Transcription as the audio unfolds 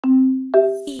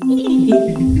Hi,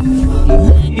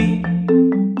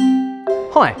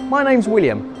 my name's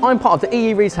William. I'm part of the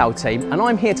EE Retail team and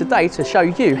I'm here today to show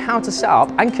you how to set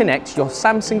up and connect your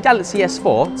Samsung Galaxy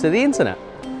S4 to the internet.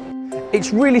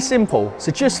 It's really simple,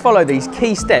 so just follow these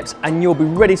key steps and you'll be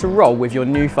ready to roll with your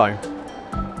new phone.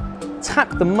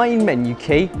 Tap the main menu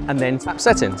key and then tap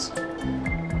Settings.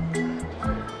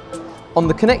 On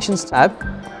the Connections tab,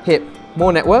 hit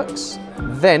More Networks,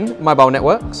 then Mobile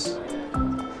Networks.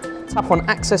 Tap on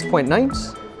Access Point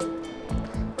Names,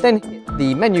 then hit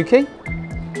the menu key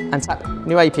and tap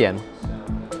New APN.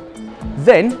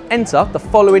 Then enter the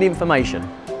following information.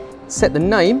 Set the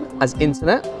name as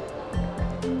Internet,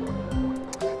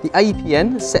 the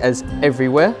APN set as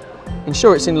Everywhere,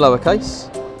 ensure it's in lowercase,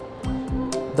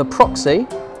 the proxy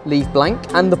leave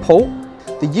blank and the port,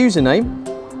 the username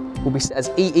will be set as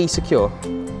EE Secure,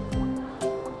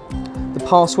 the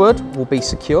password will be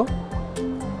secure,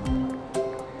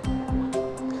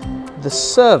 the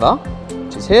server,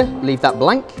 which is here, leave that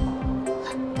blank,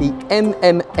 the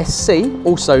MMSC,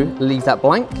 also leave that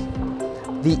blank,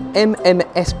 the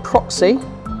MMS proxy,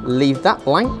 leave that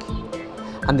blank,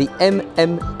 and the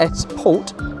MMS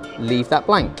port, leave that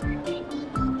blank.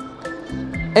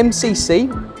 MCC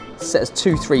set as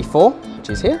 234, which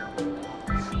is here.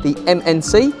 The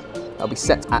MNC, that'll be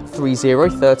set at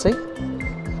 3030.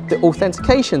 The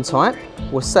authentication type,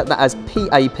 we'll set that as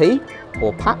PAP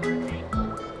or PAP.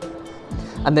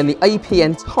 And then the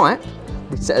APN type,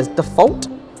 we set as default.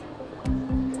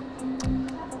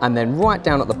 And then right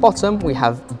down at the bottom, we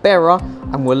have bearer,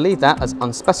 and we'll leave that as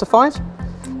unspecified.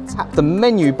 Tap the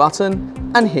menu button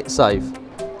and hit save.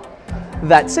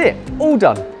 That's it, all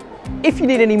done. If you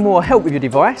need any more help with your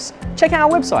device, check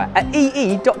out our website at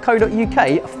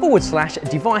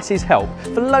ee.co.uk/deviceshelp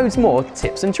for loads more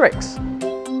tips and tricks.